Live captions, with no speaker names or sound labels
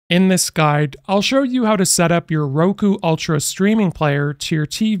In this guide, I'll show you how to set up your Roku Ultra streaming player to your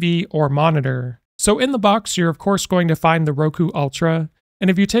TV or monitor. So in the box, you're of course going to find the Roku Ultra, and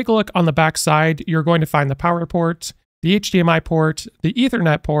if you take a look on the back side, you're going to find the power port, the HDMI port, the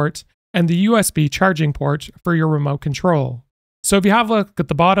Ethernet port, and the USB charging port for your remote control. So if you have a look at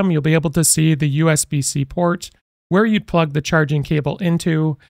the bottom, you'll be able to see the USB-C port, where you'd plug the charging cable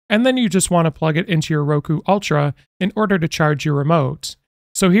into, and then you just want to plug it into your Roku Ultra in order to charge your remote.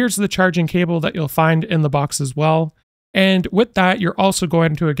 So here's the charging cable that you'll find in the box as well. And with that, you're also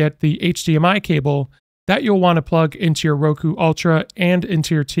going to get the HDMI cable that you'll want to plug into your Roku Ultra and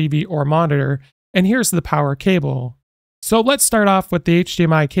into your TV or monitor. And here's the power cable. So let's start off with the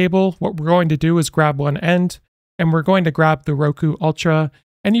HDMI cable. What we're going to do is grab one end, and we're going to grab the Roku Ultra,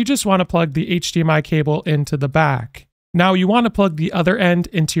 and you just want to plug the HDMI cable into the back. Now you want to plug the other end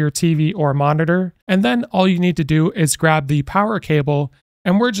into your TV or monitor, and then all you need to do is grab the power cable,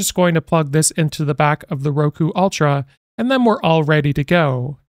 and we're just going to plug this into the back of the Roku Ultra, and then we're all ready to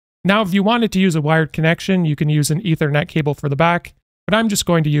go. Now if you wanted to use a wired connection, you can use an Ethernet cable for the back, but I'm just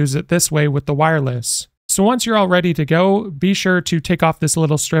going to use it this way with the wireless. So once you're all ready to go, be sure to take off this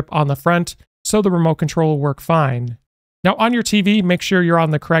little strip on the front so the remote control will work fine. Now on your TV, make sure you're on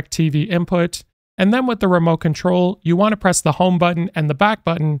the correct TV input, and then with the remote control, you want to press the home button and the back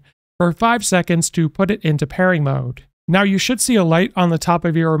button for 5 seconds to put it into pairing mode. Now you should see a light on the top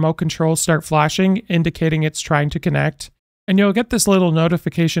of your remote control start flashing, indicating it's trying to connect, and you'll get this little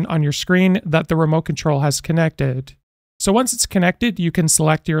notification on your screen that the remote control has connected. So once it's connected, you can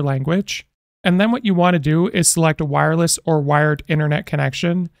select your language, and then what you want to do is select a wireless or wired internet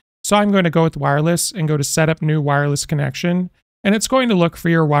connection. So I'm going to go with wireless and go to set up new wireless connection, and it's going to look for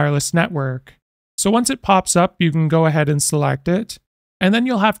your wireless network. So once it pops up, you can go ahead and select it, and then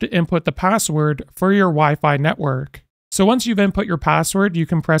you'll have to input the password for your Wi-Fi network. So once you've input your password, you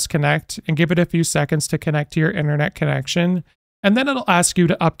can press connect and give it a few seconds to connect to your internet connection, and then it'll ask you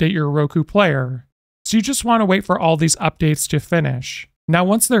to update your Roku player. So you just want to wait for all these updates to finish. Now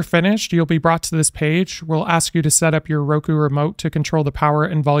once they're finished, you'll be brought to this page where it'll ask you to set up your Roku remote to control the power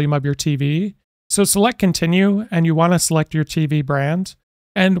and volume of your TV. So select continue, and you want to select your TV brand.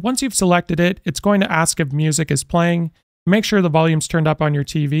 And once you've selected it, it's going to ask if music is playing. Make sure the volume's turned up on your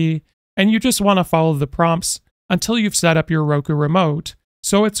TV, and you just want to follow the prompts until you've set up your Roku remote,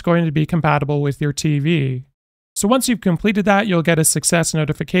 so it's going to be compatible with your TV. So once you've completed that, you'll get a success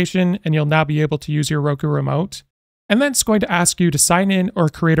notification, and you'll now be able to use your Roku remote. And then it's going to ask you to sign in or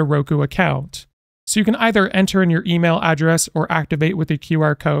create a Roku account. So you can either enter in your email address or activate with a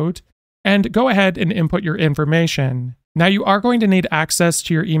QR code, and go ahead and input your information. Now you are going to need access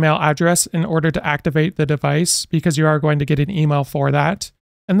to your email address in order to activate the device, because you are going to get an email for that.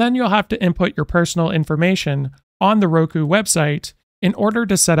 And then you'll have to input your personal information on the Roku website in order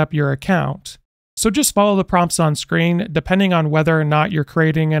to set up your account. So just follow the prompts on screen. Depending on whether or not you're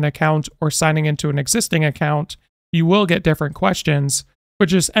creating an account or signing into an existing account, you will get different questions, but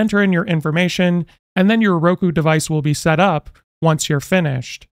just enter in your information, and then your Roku device will be set up once you're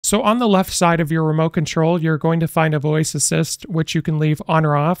finished. So on the left side of your remote control, you're going to find a voice assist, which you can leave on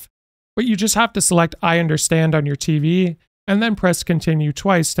or off, but you just have to select I understand on your TV, and then press continue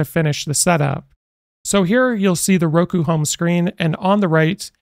twice to finish the setup. So here you'll see the Roku home screen, and on the right,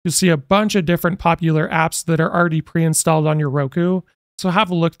 you'll see a bunch of different popular apps that are already pre-installed on your Roku. So have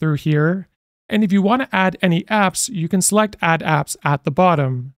a look through here. And if you want to add any apps, you can select add apps at the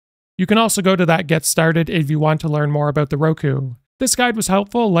bottom. You can also go to that get started if you want to learn more about the Roku. If this guide was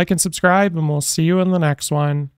helpful, like and subscribe, and we'll see you in the next one.